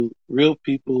real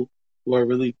people who are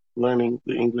really learning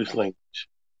the English language.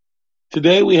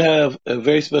 Today we have a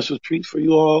very special treat for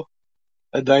you all,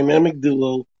 a dynamic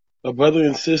duo, a brother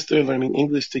and sister learning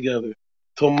English together,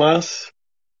 Tomas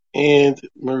and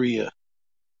Maria.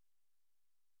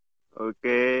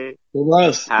 Okay.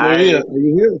 Tomas, Maria, Hi. are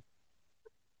you here?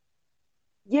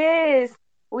 Yes,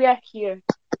 we are here.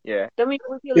 Yeah. Tommy,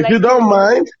 would you If you like don't to?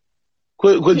 mind,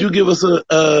 could you give us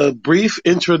a brief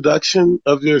introduction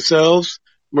of yourselves?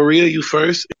 Maria, you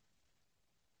first.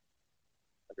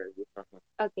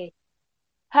 Okay.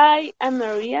 Hi, I'm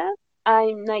Maria.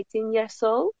 I'm 19 years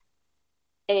old,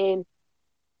 and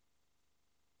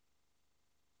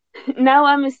now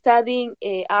I'm studying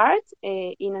art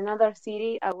in another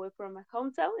city away from my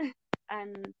hometown.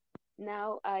 And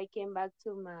now I came back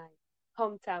to my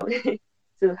hometown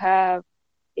to have.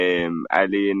 I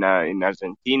live in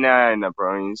Argentina in a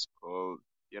province called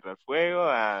Fuego,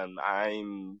 and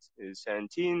I'm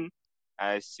 17.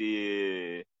 I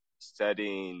see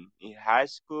studying in high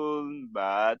school,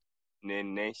 but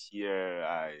then next year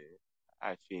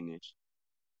I finish.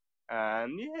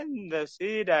 And yeah, that's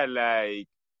it. Uh,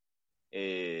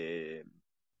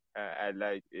 I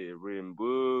like reading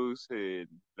books,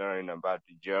 learning about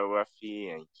the geography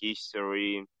and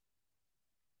history.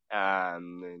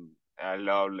 And I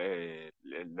love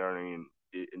learning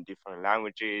in different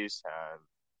languages. And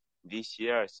this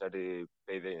year I started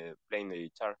playing the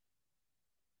guitar.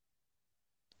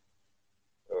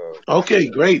 Okay,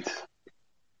 great,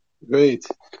 great.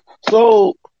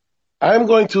 So I'm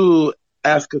going to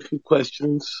ask a few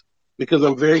questions because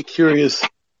I'm very curious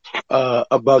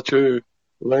about your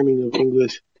learning of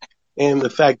English and the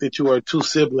fact that you are two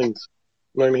siblings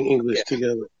learning English Yeah.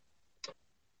 together.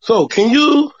 So, can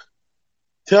you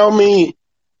tell me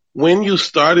when you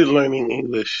started learning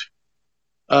English,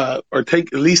 or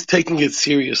take at least taking it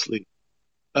seriously?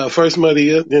 First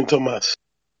Maria, then Tomas.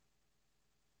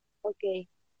 Okay.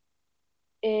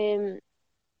 Um,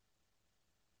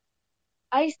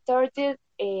 I started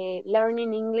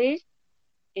learning English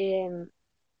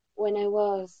when I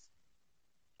was,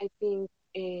 I think,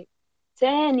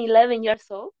 10, 11 years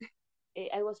old.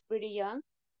 I was pretty young.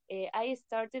 I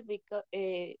started because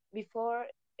before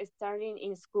starting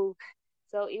in school,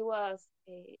 so it was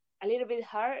a little bit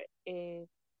hard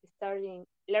starting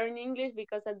learning English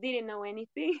because I didn't know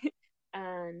anything,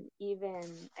 and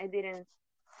even I didn't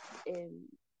um,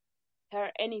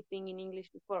 hear anything in English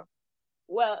before.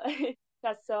 Well,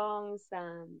 just songs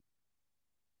and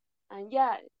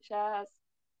yeah, just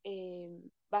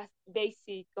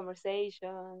basic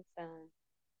conversations and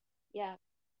yeah.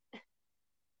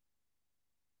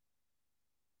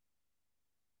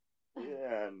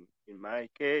 Yeah, and in my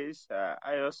case,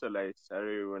 I also like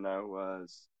started when I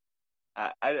was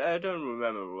I don't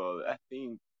remember well. I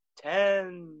think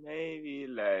 10 maybe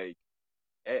like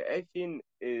I think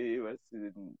it was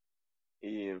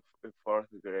in fourth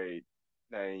grade,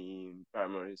 like in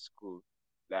primary school.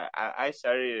 Like I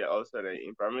started also like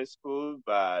in primary school,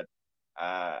 but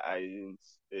I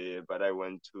didn't. But I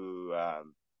went to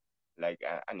like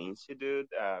an institute,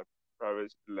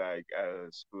 private like a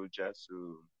school just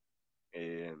to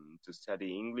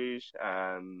study English,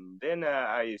 and then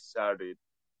I started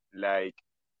like.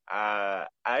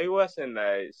 I wasn't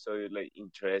like so like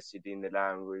interested in the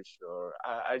language, or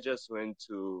I just went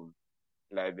to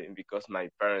like because my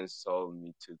parents told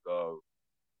me to go.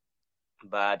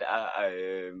 But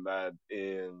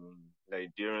like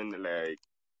during like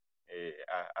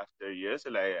after years,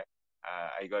 like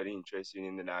I got interested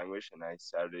in the language and I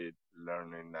started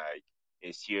learning like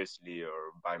seriously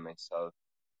or by myself,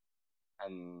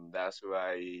 and that's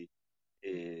why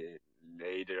uh,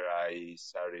 later I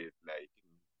started like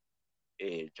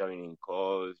joining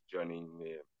calls, joining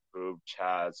group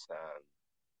chats,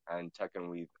 and talking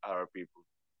with other people.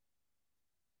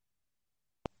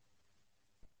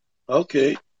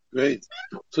 Okay, great.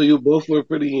 So you both were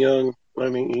pretty young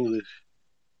learning English.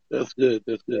 That's good.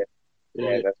 That's good. Yeah,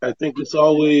 yeah, And that's I think it's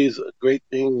always a great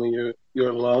thing when you're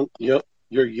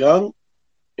young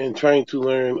and trying to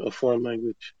learn a foreign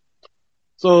language.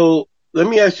 So let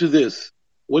me ask you this: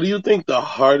 what do you think the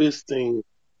hardest thing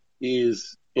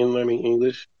is in learning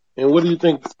English, and what do you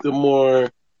think the more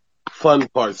fun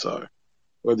parts are,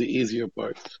 or the easier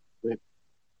parts?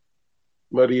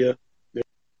 Maria. it.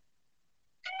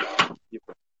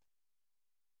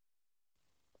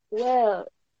 Well,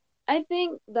 I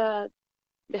think that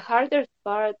the hardest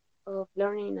part of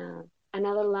learning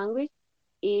another language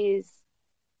is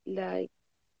like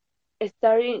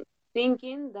starting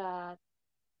thinking that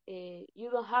you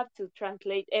don't have to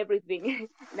translate everything.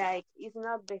 Like it's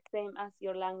not the same as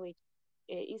your language.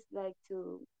 It's like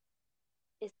to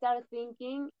start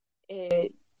thinking uh,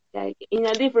 like in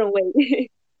a different way.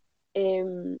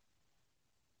 um,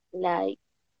 like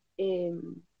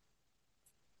um,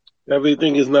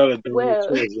 Everything is not a direct well,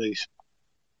 translation.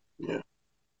 Yeah.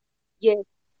 yes,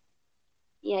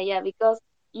 yeah, yeah, because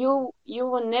you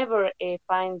will never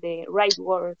find the right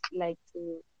words like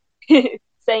to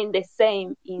saying the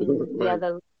same in the Right.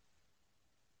 other.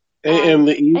 And And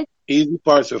the I easy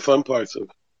parts or fun parts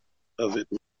of it.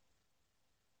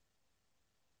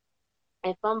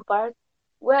 I fun part,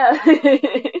 well,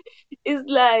 it's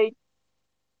like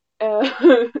uh,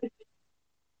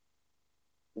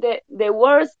 the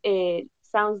words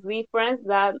sounds different.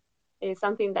 That is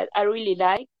something that I really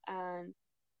like, and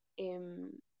um,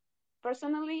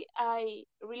 personally, I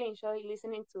really enjoy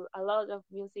listening to a lot of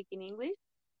music in English.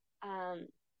 And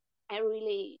I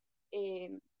really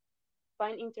um,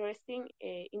 find interesting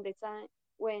in the time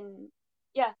when,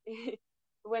 yeah,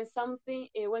 when someone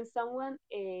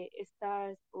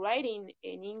starts writing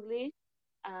in English,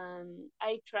 and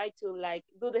I try to like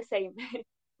do the same,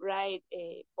 write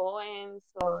poems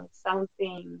or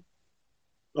something,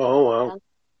 Oh wow. some,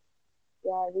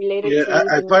 yeah, related Yeah, to it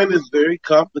I in find it English. very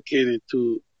complicated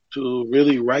to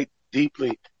really write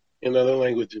deeply in other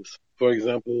languages. For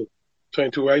example,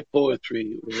 trying to write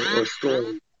poetry or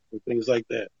stories or things like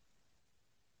that.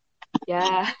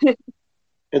 Yeah.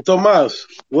 And Tomas,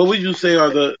 what would you say are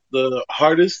the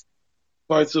hardest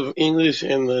parts of English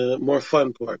and the more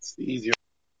fun parts, the easier?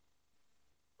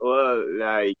 Well,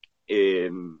 like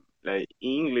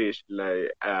English,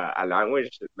 a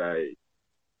language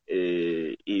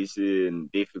is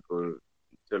difficult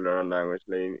to learn language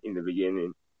like in the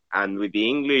beginning. And with the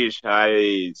English,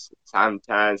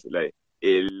 sometimes like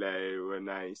when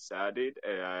I studied,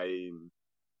 I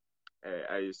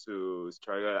used to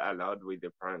struggle a lot with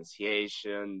the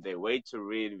pronunciation, the way to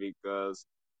read, because,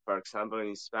 for example,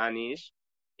 in Spanish,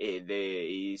 there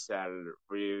is a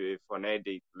really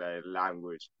phonetic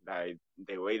language. Like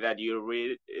the way that you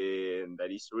read,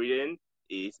 that is written,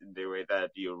 is the way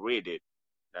that you read it.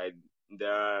 Like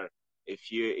there are a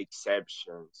few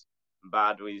exceptions,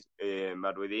 but with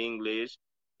English,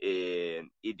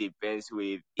 it depends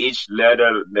with each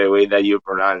letter the way that you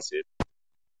pronounce it,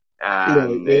 Right.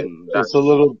 and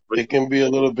that. It can be a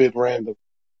little bit random.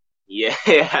 Yeah,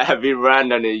 a bit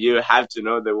random. And you have to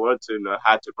know the word to know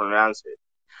how to pronounce it.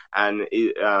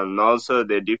 And also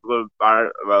the difficult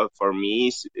part, well, for me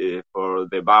is for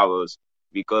the vowels,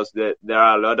 because there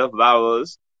are a lot of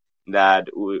vowels that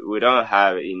we don't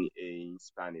have in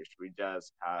Spanish. We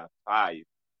just have five,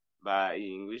 but in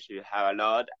English you have a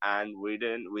lot and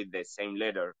written with the same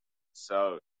letter.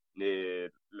 So,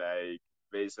 like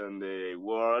based on the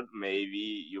word,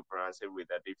 maybe you pronounce it with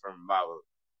a different vowel.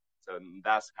 So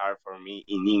that's hard for me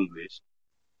in English.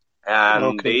 And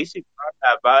the Okay. easy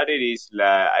part about it is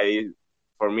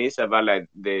for me, it's about like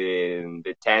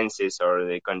the tenses or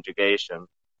the conjugation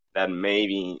that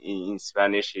maybe in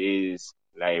Spanish is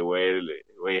like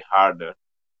way harder.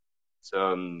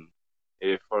 So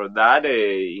for that,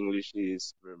 English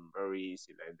is very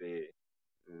easy,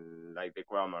 like the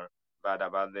grammar. But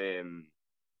about the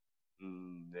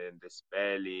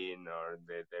spelling or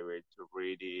the way to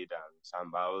read it and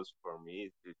some vowels, for me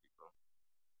is difficult.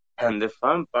 And the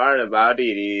fun part about it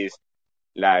is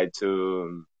like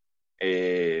to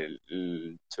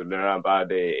learn about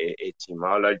the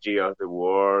etymology of the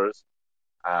words,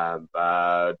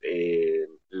 about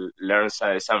learn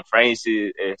some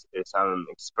phrases, some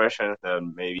expressions that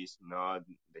maybe is not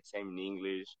the same in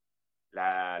English.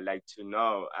 Like to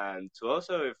know, and to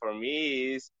also for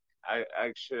me is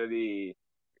actually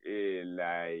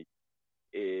like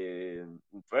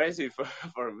impressive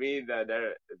for me that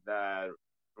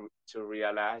to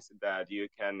realize that you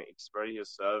can express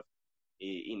yourself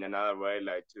in another way,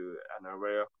 like to another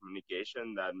way of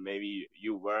communication that maybe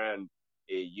you weren't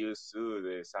used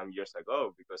to some years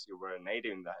ago because you were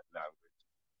native in that language.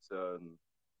 So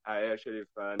I actually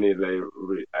find it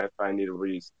I find it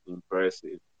really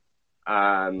impressive,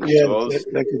 and Yeah, to also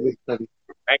that could be funny.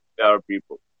 connect with other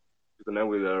people, to connect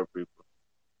with other people.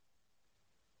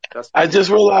 That's for I me. just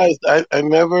realized I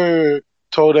never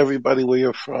told everybody where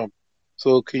you're from.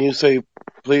 So can you say,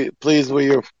 please,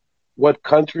 what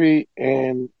country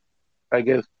and I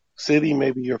guess city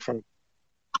maybe you're from?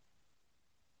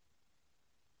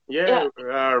 Yeah, Yeah, we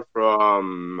are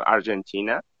from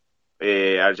Argentina.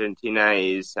 Argentina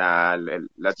is a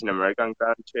Latin American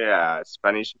country, a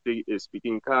Spanish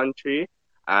speaking country,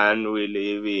 and we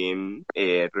live in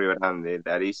Rio Grande.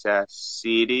 That is a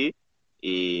city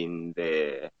in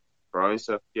the province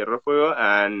of Tierra Fuego,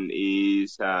 and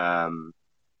is a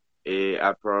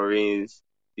province.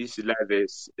 It's like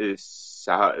this is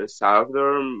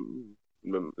southern.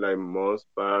 like most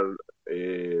part,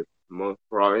 most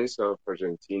province of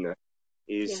Argentina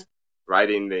Yeah. is right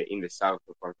in the south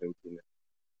of Argentina.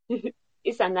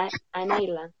 It's an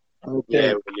island. Yeah,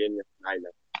 Okay, within the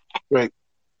island. great.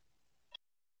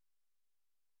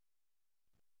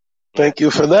 Yeah. Thank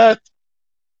you for that.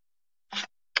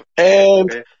 And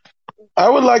Okay. I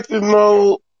would like to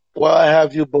know, while I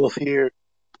have you both here,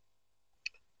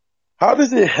 how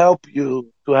does it help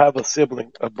you to have a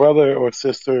sibling, a brother or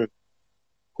sister,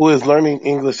 who is learning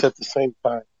English at the same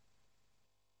time?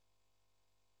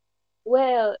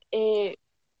 Well,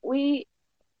 we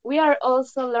we are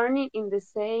also learning in the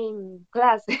same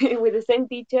class with the same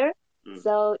teacher, Mm.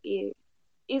 so it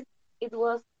it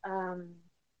was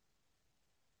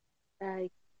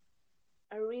like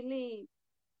a really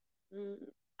mm,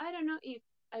 I don't know if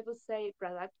I would say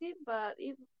productive, but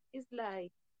it is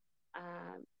like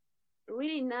um,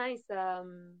 really nice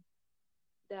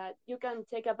that you can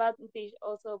take advantage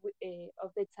also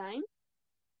of the time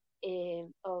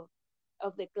of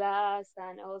the class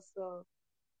and also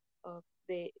of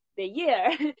the year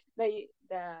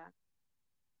that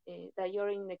you're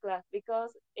in the class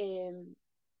because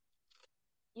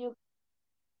you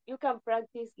you can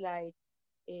practice like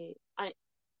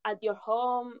at your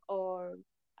home or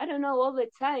I don't know all the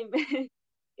time.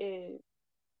 uh,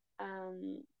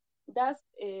 and that's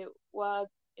what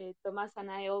Tomas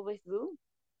and I always do.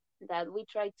 That we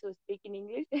try to speak in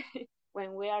English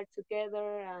when we are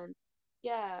together, and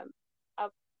yeah, a-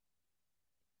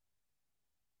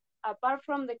 apart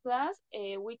from the class,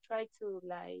 we try to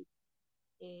like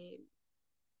uh,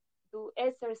 do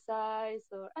exercise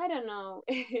or I don't know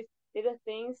little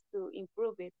things to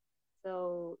improve it.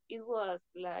 So it was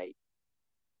like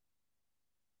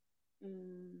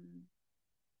mm,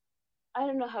 I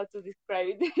don't know how to describe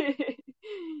it.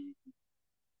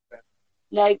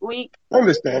 Like we, I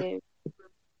understand.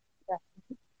 uh,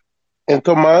 And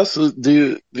Tomas,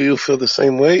 do you feel the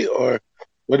same way, or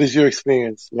what is your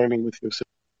experience learning with your sister?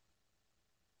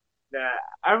 Yeah,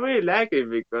 I really like it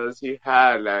because he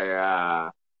had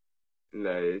like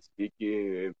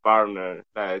speaking partner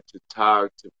like to talk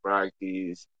to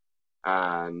practice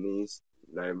and it's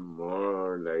like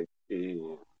more like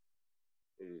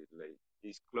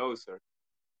he's closer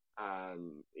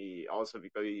and also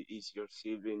because it's your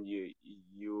sibling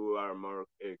you are more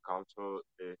comfortable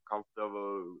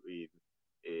with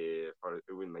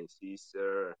my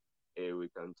sister. We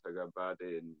can talk about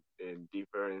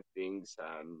different things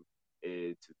and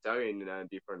to talk in a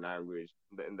different language.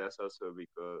 And that's also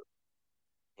because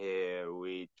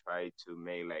we try to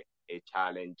make like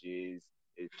challenges,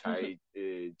 try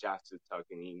just to talk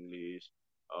in English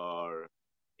or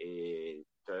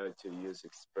try to use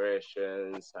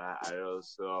expressions. I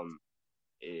also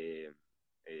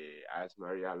ask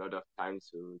Maria a lot of times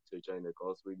to join the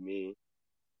calls with me.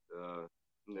 So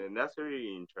and that's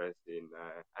really interesting.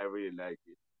 I really like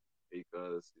it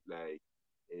because like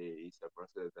it's a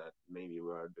process that maybe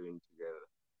we are doing together.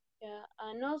 yeah,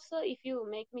 and also if you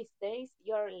make mistakes,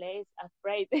 you're less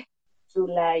afraid to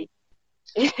like.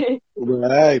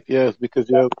 Right, yes, because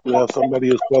you have somebody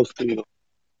who's close to you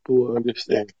who will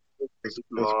Yeah, understand. it's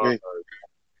That's more great.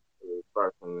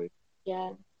 personally.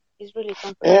 Yeah, it's really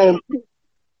comfortable. And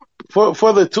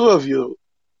for the two of you,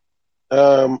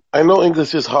 I know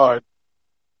English is hard,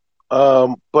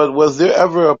 but was there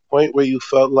ever a point where you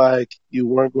felt like you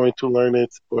weren't going to learn it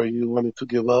or you wanted to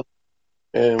give up?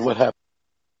 And what happened?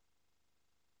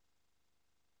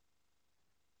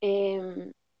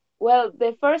 Um, well,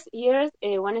 the first years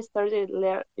when I started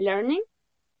learning,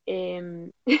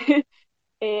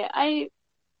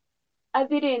 I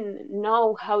didn't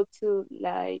know how to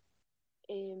like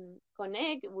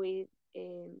connect with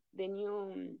the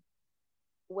new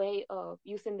way of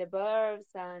using the verbs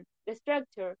and the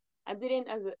structure. I didn't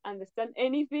understand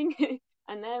anything,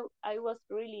 and I was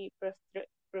really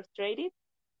frustrated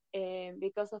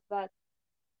because of that.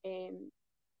 Um,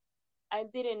 I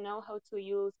didn't know how to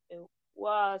use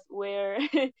was, where,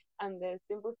 and the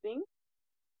simple things.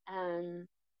 And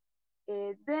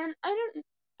then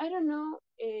I don't know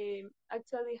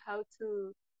actually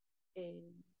um,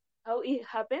 how it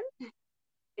happened,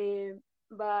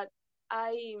 but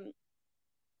I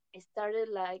started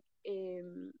like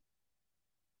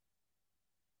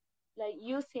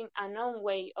using a known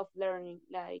way of learning,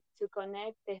 like to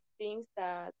connect the things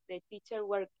that the teacher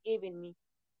were giving me,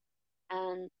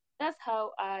 and that's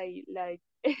how I like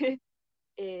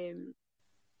um,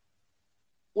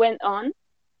 went on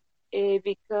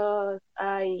because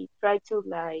I tried to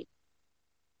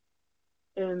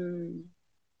um,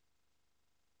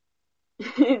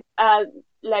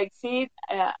 like see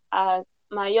it as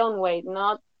my own way,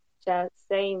 not just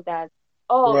saying that.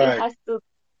 oh, it Right. has to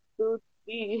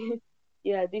be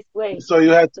yeah this way. So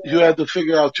you So had to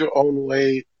figure out your own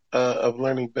way of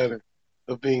learning better,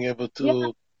 of being able yeah,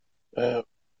 to uh,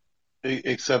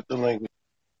 accept the language.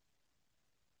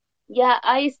 yeah,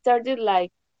 I started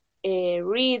like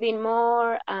reading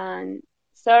more and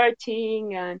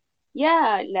searching and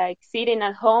yeah, like sitting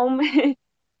at home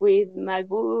with my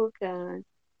book and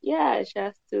yeah,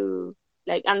 just to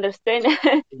like understand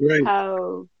Great.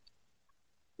 how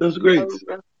That's great.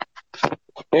 how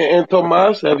And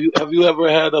Tomas, have you ever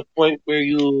had a point where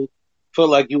you felt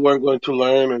like you weren't going to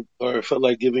learn, or felt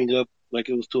like giving up, like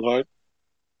it was too hard?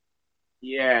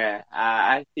 Yeah,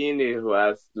 I think it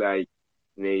was like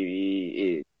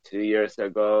maybe 2 years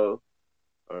ago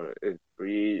or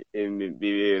three, even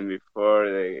before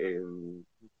the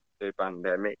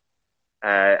pandemic.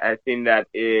 I think that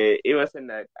it wasn't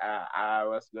that I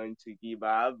was going to give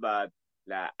up, but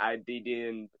like I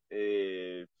didn't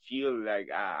feel like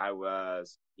I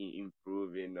was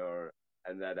improving or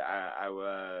and that I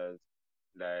was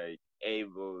like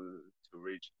able to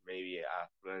reach maybe a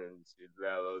fluency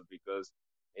level because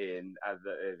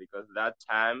because that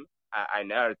time I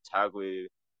never talked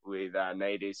with a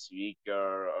native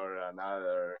speaker or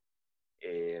another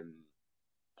um,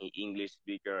 English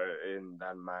speaker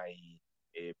than my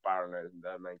partners,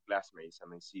 than my classmates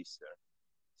and my sister.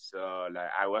 So like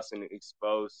I wasn't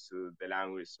exposed to the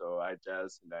language, so I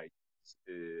just like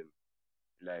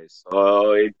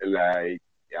saw it like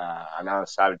another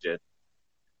subject.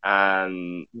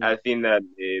 And I think that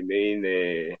being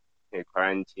the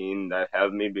quarantine that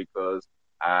helped me because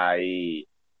I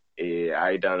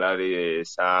downloaded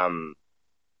some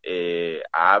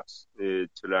apps to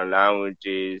learn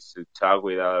languages, to talk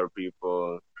with other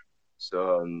people.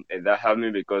 So and that helped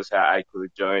me because I could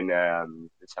join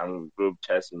some group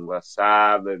chats in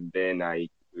WhatsApp, and then I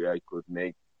could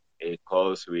make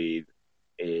calls with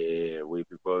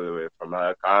people from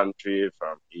other countries,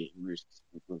 from English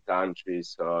speaking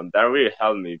countries. So that really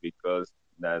helped me because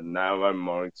that now I'm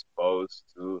more exposed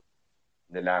to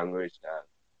the language. And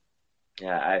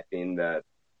yeah, I think that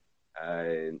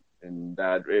I and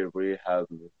that really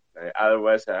helped me. Like,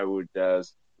 otherwise, I would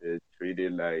just treat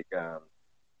it like a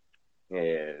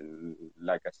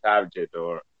subject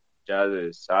or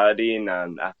just studying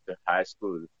and after high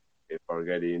school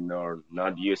forgetting or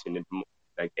not using it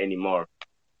like anymore.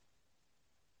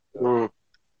 So Mm,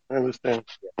 I understand.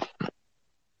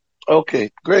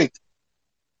 Okay, great.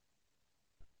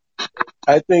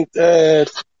 I think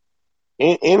that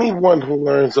anyone who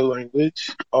learns a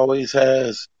language always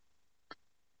has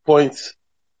points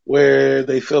where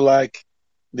they feel like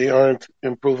they aren't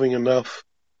improving enough,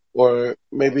 or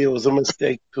maybe it was a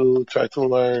mistake to try to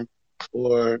learn,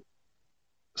 or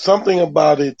something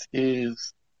about it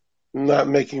is not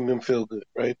making them feel good,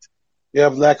 right? They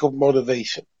have lack of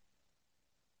motivation.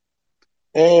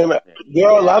 And yeah, there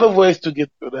are a lot of ways to get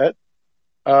through that.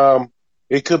 Um,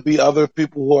 it could be other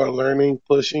people who are learning,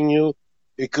 pushing you.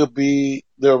 It could be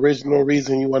the original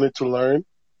reason you wanted to learn.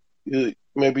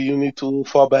 Maybe you need to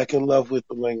fall back in love with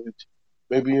the language.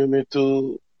 Maybe you need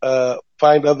to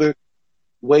find other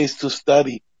ways to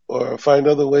study or find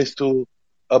other ways to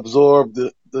absorb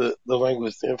the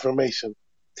language, the information,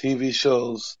 TV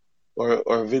shows or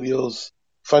videos,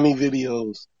 funny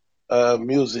videos,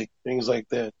 music, things like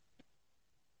that.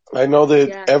 I know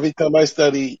that yeah, every time I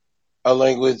study a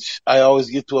language, I always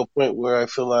get to a point where I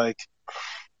feel like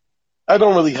I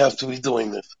don't really have to be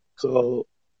doing this. So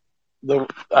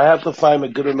I have to find a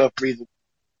good enough reason.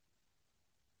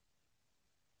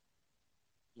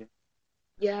 yeah,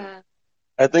 sure. yeah,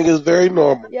 I think it's very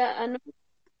normal. yeah, and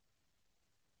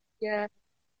yeah,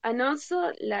 and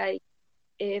also like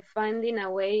finding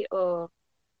a way of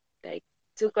like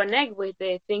to connect with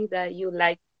the things that you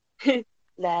like,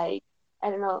 like I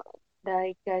don't know,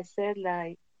 like I said,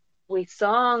 like with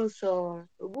songs or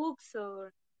books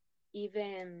or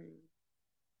even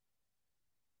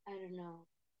I don't know,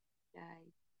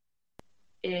 like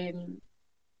um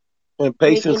And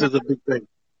patience making a is a big thing.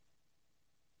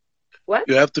 what?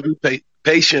 You have to be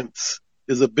patience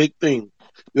is a big thing.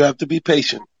 You have to be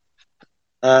patient.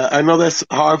 I know that's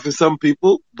hard for some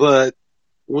people, but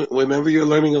whenever you're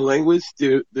learning a language,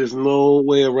 there's no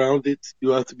way around it.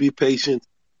 You have to be patient.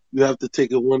 You have to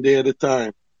take it one day at a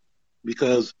time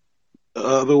because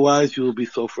otherwise you will be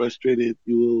so frustrated.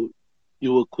 You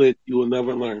will quit. You will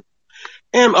never learn.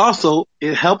 And also,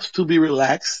 it helps to be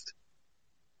relaxed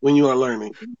when you are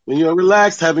learning. When you are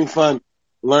relaxed, having fun,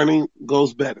 learning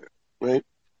goes better, right?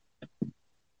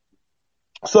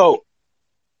 So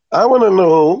I want to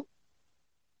know,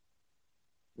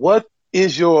 what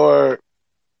is your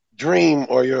dream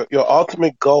or your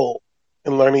ultimate goal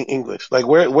in learning English? Like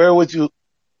where would you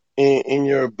in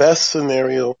your best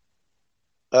scenario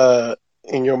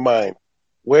in your mind,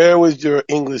 where would your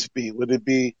English be? Would it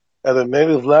be at a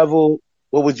native level?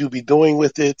 What would you be doing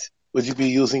with it? Would you be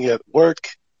using it at work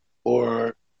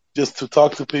or just to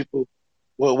talk to people?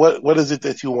 What is it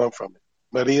that you want from it?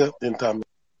 Maria and Tom.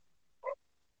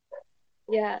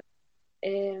 Yeah,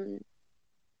 um,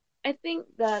 I think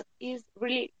that is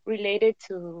really related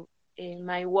to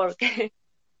my work.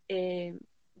 um,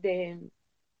 the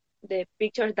the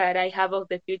picture that I have of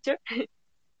the future,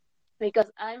 because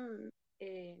uh,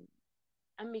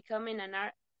 I'm becoming an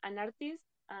artist,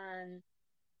 and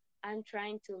I'm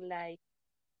trying to like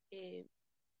uh,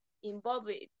 involve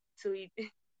it to it,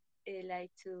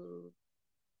 like to,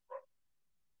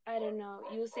 I don't know,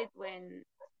 use it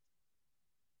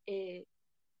uh,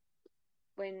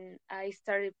 when I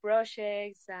started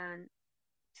projects, and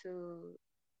to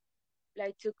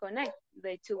like to connect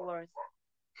the two words.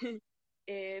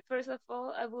 First of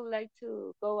all, I would like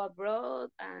to go abroad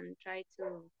and try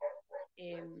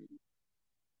um,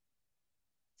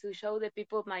 to show the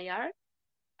people my art,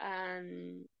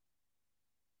 and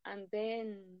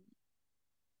then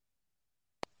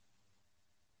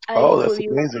I Oh, will that's use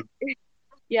amazing. it.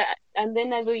 Yeah, and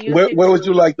then I will use it Where would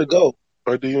you to. like to go?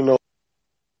 Or do you know?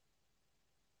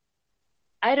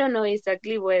 I don't know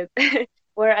exactly where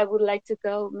where I would like to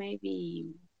go. Maybe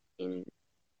in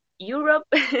Europe.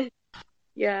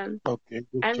 Yeah, Okay,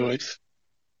 good I'm choice.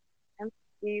 I'm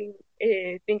still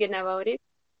thinking about it,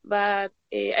 but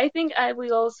I think I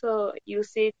will also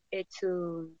use it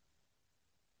to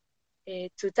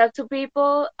talk to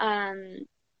people, and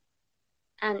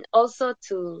also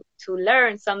to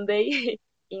learn someday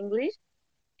English,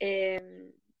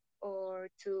 um, or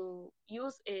to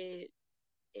use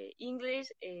English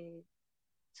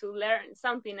to learn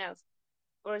something else.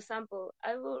 For example,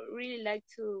 I would really like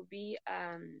to be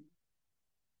a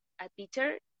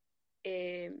teacher,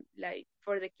 like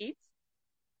for the kids,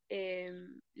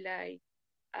 like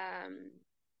um,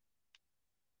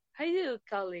 how do you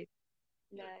call it?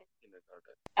 Like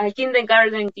a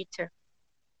kindergarten teacher.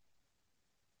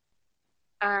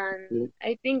 And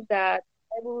I think that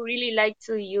I would really like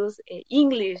to use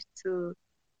English to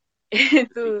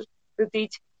to to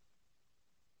teach.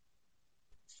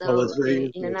 Oh, So that's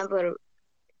very in interesting. another,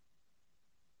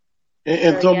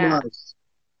 And so yeah,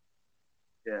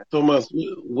 Yeah. Tomas,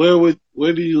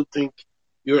 where do you think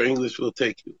your English will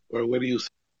take you, or where do you?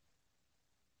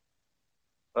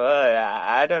 Well,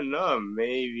 I don't know.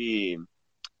 Maybe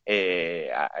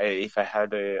if I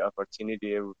had the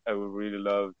opportunity, I would really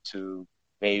love to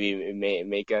maybe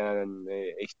make an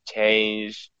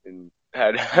exchange in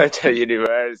at a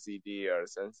university or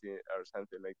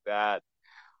something like that,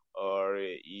 or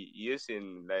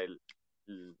using like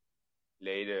l-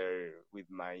 later with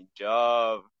my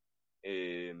job,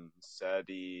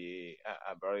 study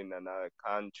abroad in another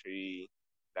country.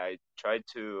 Like try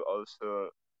to also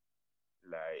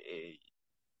like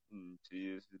to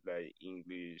use like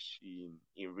English in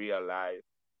real life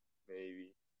maybe.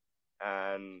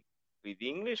 And with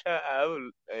English, I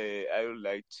would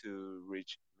like to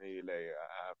reach maybe like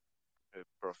a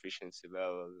proficiency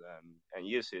level, and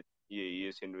use it,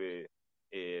 using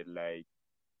with like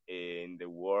in the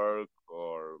work,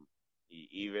 or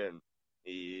even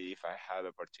if I had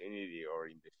opportunity or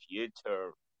in the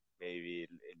future, maybe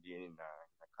living in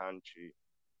a country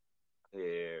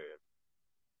uh,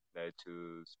 like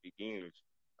to speak English,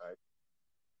 right?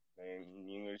 In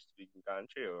English speaking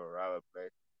country or other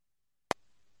place.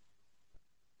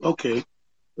 Okay,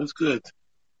 that's good.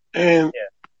 And Yeah.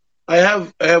 I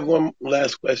have one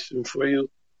last question for you.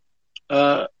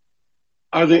 Uh,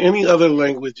 are there any other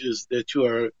languages that you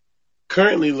are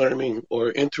currently learning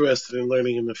or interested in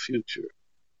learning in the future?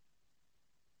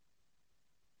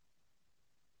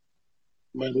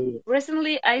 Maria?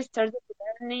 recently I started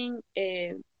learning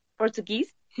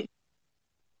Portuguese.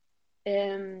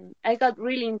 I got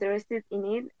really interested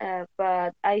in it,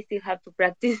 but I still have to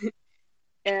practice.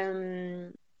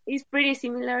 um, it's pretty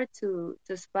similar to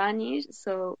Spanish,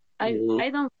 so Mhm. I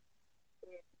don't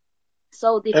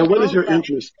so And what is difficult, your but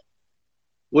interest?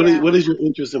 yeah. What is your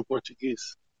interest in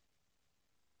Portuguese?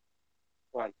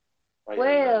 Why? Why you're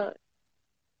learning? Well,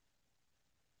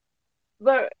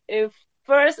 but if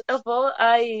first of all,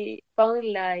 I found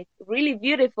it like really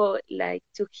beautiful, like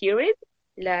to hear it,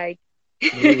 like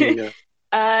Yeah.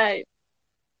 I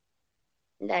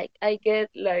I get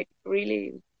like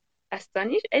really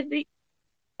astonished. I think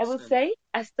I would Spanish. say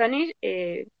astonished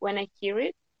when I hear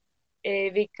it,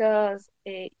 because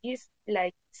it's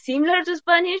like similar to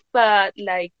Spanish, but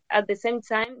like at the same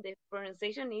time the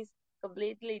pronunciation is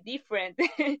completely different,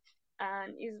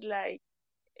 and it's like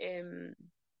um,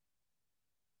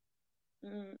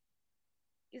 mm,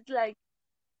 it's like,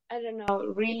 I don't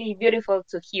know, really beautiful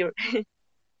to hear.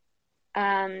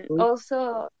 And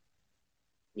also,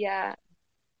 yeah,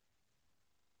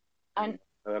 and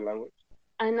Another language.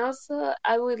 also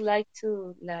I would like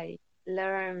to like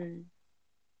learn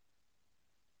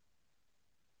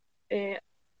uh,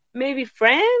 maybe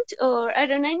French, or I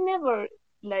don't know. I never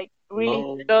like really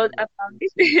Oh, thought about I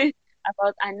see. it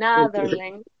about another Okay.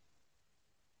 language,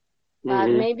 but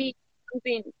Hmm. maybe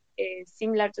something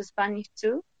similar to Spanish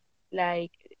too,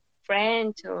 like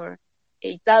French or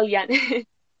Italian.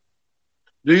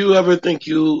 Do you ever think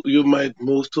you might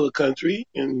move to a country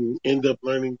and end up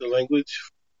learning the language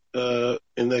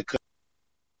in that country?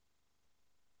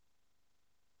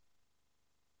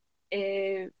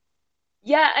 uh,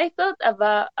 yeah, I thought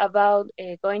about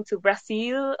going to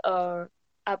Brazil or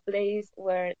a place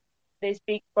where they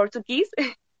speak Portuguese,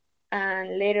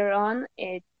 and later on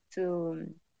to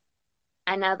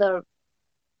another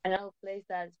place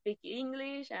that speak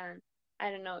English, and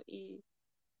I don't know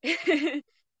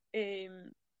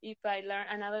if I learn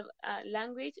another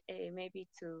language, maybe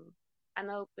to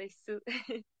another place too.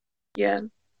 Yeah.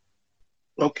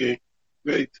 Okay,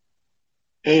 great.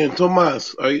 And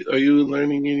Tomas, are you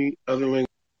learning any other language?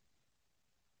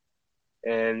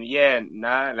 And yeah,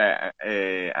 now like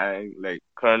I'm like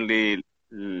currently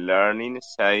learning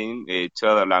studying two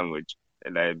other language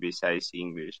like besides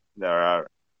English. There are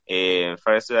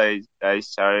first I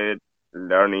started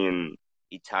learning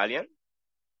Italian,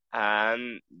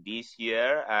 and this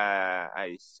year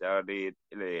I started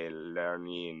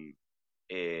learning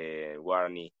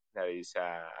Guarani. That is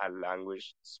a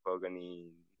language spoken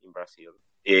in Brazil,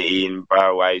 in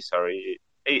Paraguay. Sorry,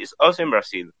 it's also in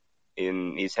Brazil.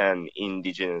 It's an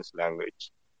indigenous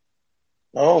language.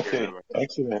 Oh, You okay, remember?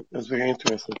 excellent. That's very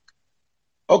interesting.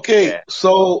 Okay, Yeah.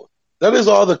 so that is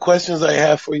all the questions I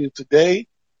have for you today.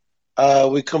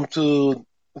 We come to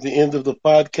the end of the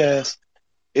podcast.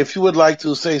 If you would like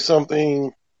to say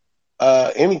something,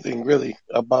 anything really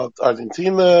about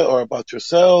Argentina or about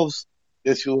yourselves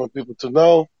that you want people to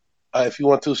know, if you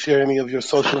want to share any of your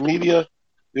social media,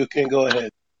 you can go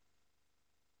ahead.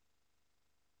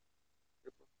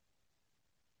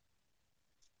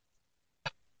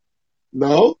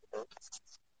 No?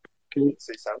 Can you,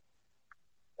 Say something.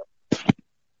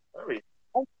 Sorry.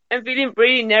 I'm feeling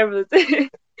pretty nervous.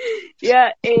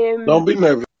 Yeah. don't be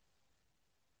nervous.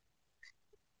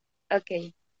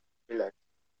 Okay. Relax.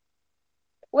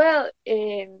 Well,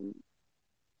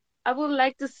 I would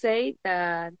like to say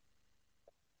that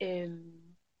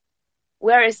um,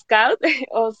 we are a scout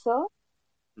also.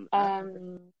 Uh-huh.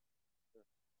 Um,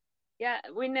 yeah,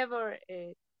 we never.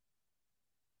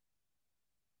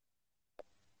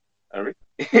 Sorry.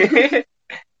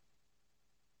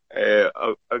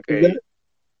 Okay. Okay.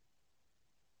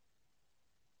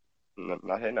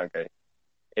 Nothing. Okay.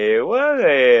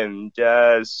 Well,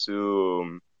 just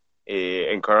to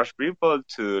encourage people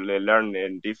to learn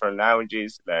in different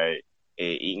languages like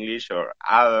English or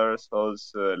others.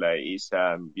 Also, like it's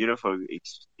a beautiful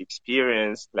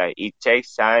experience. Like it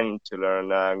takes time to learn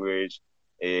language,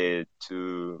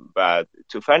 but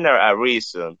to find a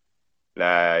reason,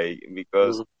 like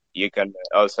because Mhm. you can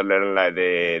also learn like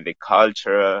the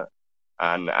culture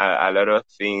and a lot of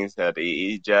things that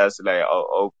it just like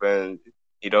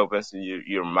it opens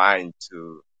your mind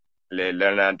to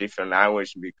learn a different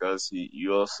language because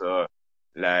you also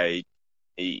like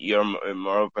you're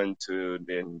more open to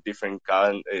the different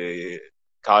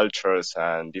cultures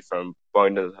and different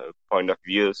point of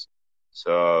views.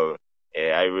 So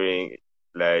I really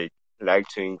like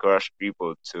to encourage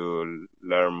people to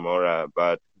learn more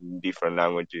about different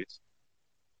languages.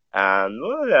 And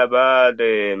what about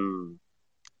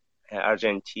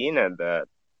Argentina? That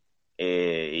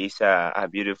is a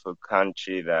beautiful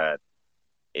country that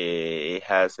it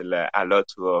has a lot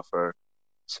to offer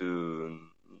to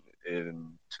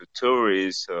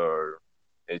tourists or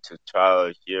to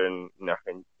travel here in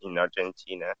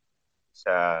Argentina. It's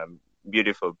a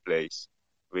beautiful place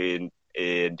with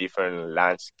different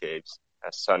landscapes,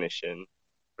 astonishing,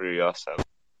 pretty awesome.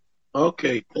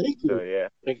 Okay, thank So you. yeah,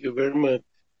 Thank you very much.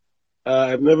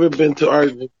 I've never been to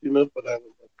Argentina, but I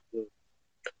would like to go.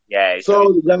 yeah, it's a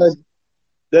So, guys,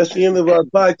 that's the end of our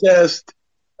podcast.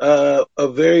 A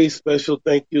very special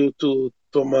thank you to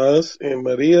Tomas and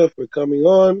Maria for coming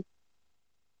on.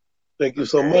 Thank you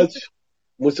so okay. Thank you. much.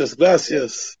 Muchas Yeah,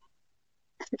 gracias.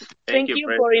 thank Thank you,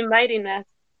 you friend. for inviting us.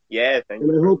 Yeah, thank And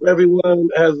you I for hope inviting. everyone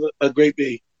has a great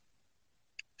day.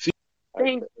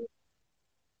 Thank Okay, you.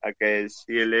 okay.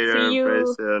 See you See later,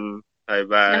 you. person. Bye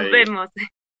Nos bye. vemos.